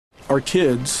Our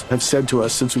kids have said to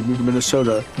us since we moved to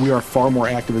Minnesota, we are far more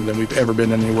active than we've ever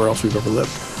been anywhere else we've ever lived.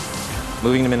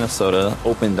 Moving to Minnesota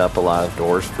opened up a lot of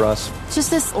doors for us.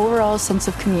 Just this overall sense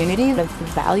of community, the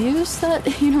values that,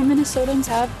 Minnesotans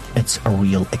have. It's a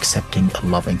real accepting,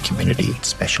 loving community,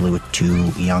 especially with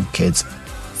 2 young kids.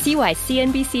 See why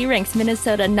CNBC ranks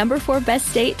Minnesota number 4 best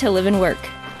state to live and work.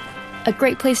 A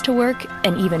great place to work,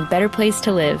 an even better place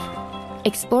to live.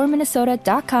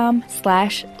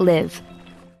 ExploreMinnesota.com/live.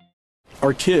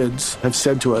 Our kids have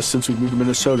said to us since we moved to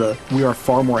Minnesota, we are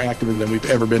far more active than we've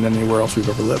ever been anywhere else we've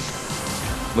ever lived.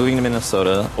 Moving to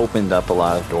Minnesota opened up a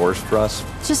lot of doors for us.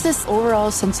 Just this overall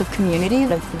sense of community,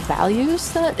 the values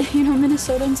that,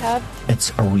 Minnesotans have.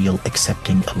 It's a real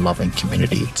accepting, loving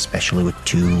community, especially with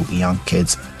 2 young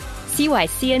kids. See why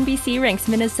CNBC ranks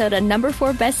Minnesota number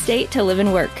 4 best state to live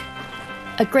and work.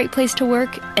 A great place to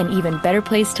work, an even better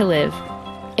place to live.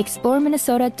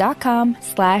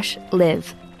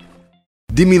 ExploreMinnesota.com/live.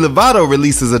 Demi Lovato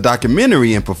releases a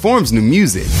documentary and performs new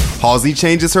music. Halsey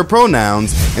changes her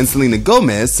pronouns, and Selena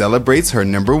Gomez celebrates her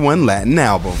 #1 Latin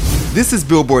album. This is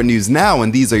Billboard News Now,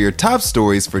 and these are your top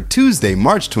stories for Tuesday,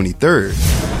 March 23rd.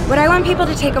 What I want people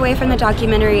to take away from the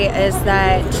documentary is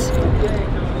that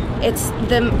it's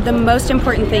the most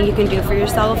important thing you can do for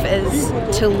yourself is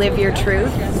to live your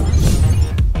truth.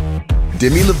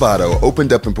 Demi Lovato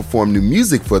opened up and performed new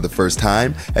music for the first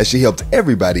time as she helped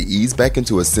everybody ease back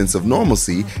into a sense of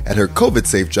normalcy at her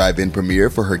COVID-safe drive-in premiere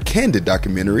for her candid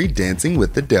documentary, Dancing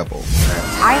with the Devil.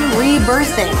 I'm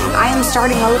rebirthing. I am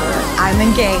starting over. I'm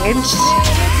engaged.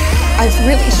 I've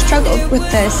really struggled with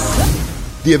this.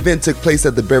 The event took place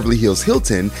at the Beverly Hills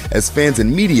Hilton as fans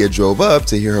and media drove up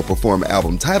to hear her perform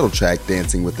album title track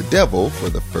Dancing with the Devil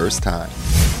for the first time.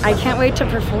 I can't wait to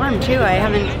perform too. I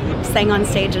haven't sang on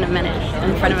stage in a minute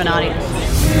in front of an audience.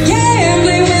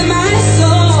 Gambling with my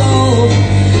soul.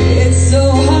 It's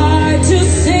so hard to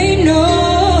say no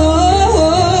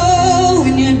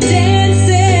when you're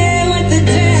dancing with the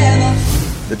devil.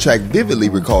 The track vividly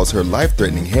recalls her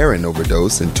life-threatening heroin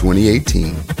overdose in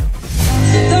 2018.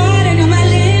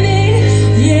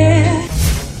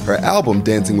 Her album,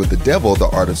 Dancing with the Devil, The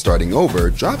Art of Starting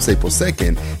Over, drops April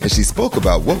 2nd, and she spoke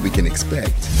about what we can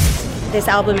expect. This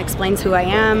album explains who I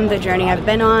am, the journey I've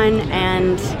been on,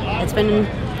 and it's been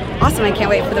awesome. I can't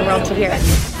wait for the world to hear it.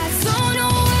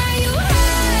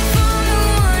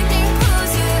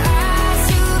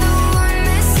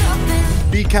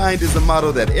 Be kind is a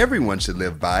motto that everyone should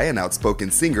live by, and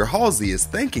outspoken singer Halsey is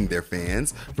thanking their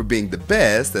fans for being the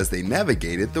best as they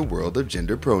navigated the world of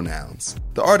gender pronouns.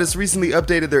 The artist recently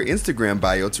updated their Instagram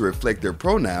bio to reflect their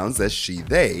pronouns as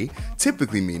she/they,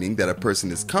 typically meaning that a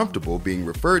person is comfortable being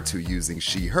referred to using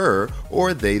she/her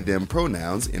or they/them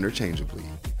pronouns interchangeably.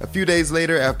 A few days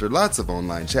later, after lots of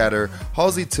online chatter,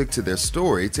 Halsey took to their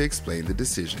story to explain the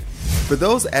decision. For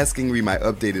those asking me my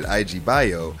updated IG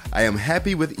bio, I am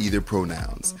happy with either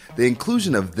pronouns. The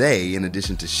inclusion of they in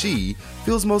addition to she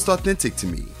feels most authentic to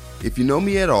me. If you know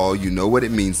me at all, you know what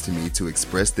it means to me to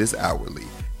express this outwardly.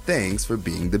 Thanks for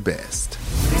being the best.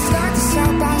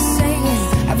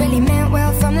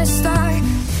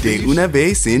 De una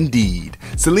vez indeed.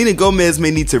 Selena Gomez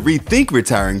may need to rethink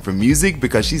retiring from music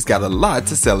because she's got a lot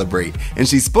to celebrate, and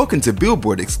she's spoken to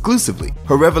Billboard exclusively.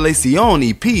 Her Revelación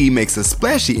EP makes a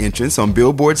splashy entrance on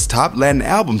Billboard's top Latin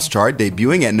albums chart,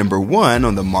 debuting at #1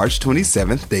 on the March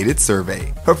 27th dated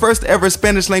survey. Her first ever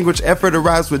Spanish language effort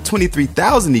arrives with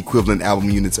 23,000 equivalent album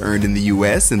units earned in the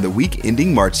US in the week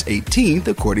ending March 18th,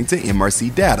 according to MRC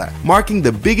data, marking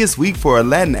the biggest week for a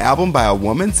Latin album by a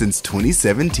woman since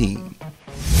 2017.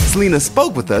 Selena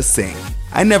spoke with us saying,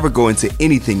 "I never go into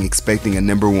anything expecting a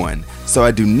 #1, so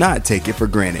I do not take it for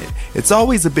granted. It's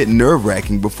always a bit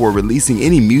nerve-wracking before releasing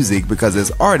any music because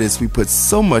as artists we put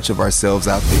so much of ourselves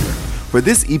out there. For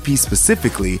this EP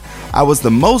specifically, I was the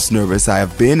most nervous I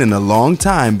have been in a long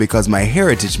time because my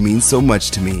heritage means so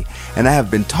much to me, and I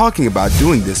have been talking about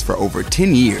doing this for over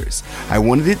 10 years. I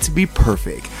wanted it to be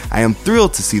perfect. I am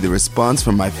thrilled to see the response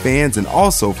from my fans and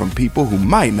also from people who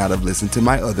might not have listened to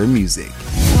my other music."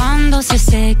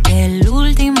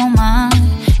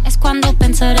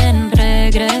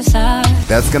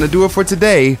 That's gonna do it for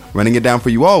today. Running it down for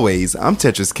you always, I'm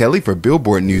Tetris Kelly for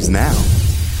Billboard News Now.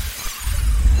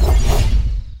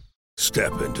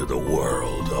 Step into the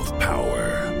world of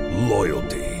power,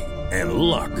 loyalty, and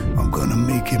luck. I'm gonna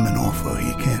make him an offer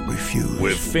he can't refuse.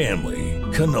 With family,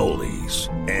 cannolis,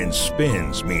 and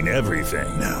spins mean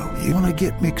everything. Now, you wanna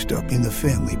get mixed up in the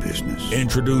family business.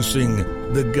 Introducing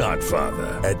The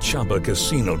Godfather at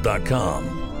ChumbaCasino.com.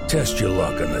 Test your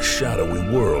luck in the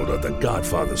shadowy world of The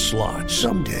Godfather slot.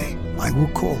 Someday, I will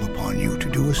call upon you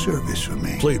to do a service for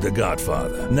me. Play The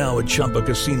Godfather, now at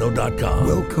ChumbaCasino.com.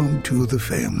 Welcome to the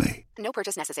family. No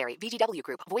purchase necessary. VGW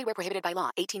Group. Void where prohibited by law.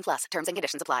 18+. Terms and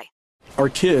conditions apply. Our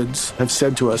kids have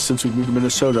said to us since we moved to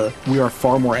Minnesota, we are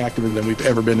far more active than we've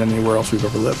ever been anywhere else we've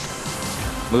ever lived.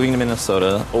 Moving to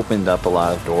Minnesota opened up a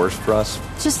lot of doors for us.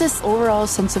 Just this overall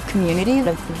sense of community,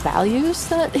 of values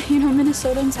that,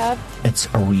 Minnesotans have. It's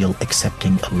a real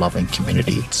accepting, loving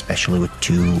community, especially with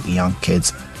 2 young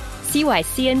kids. See why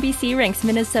CNBC ranks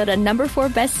Minnesota number 4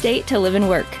 best state to live and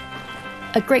work.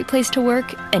 A great place to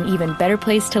work, an even better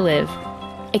place to live.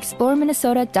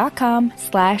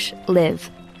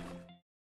 ExploreMinnesota.com/live.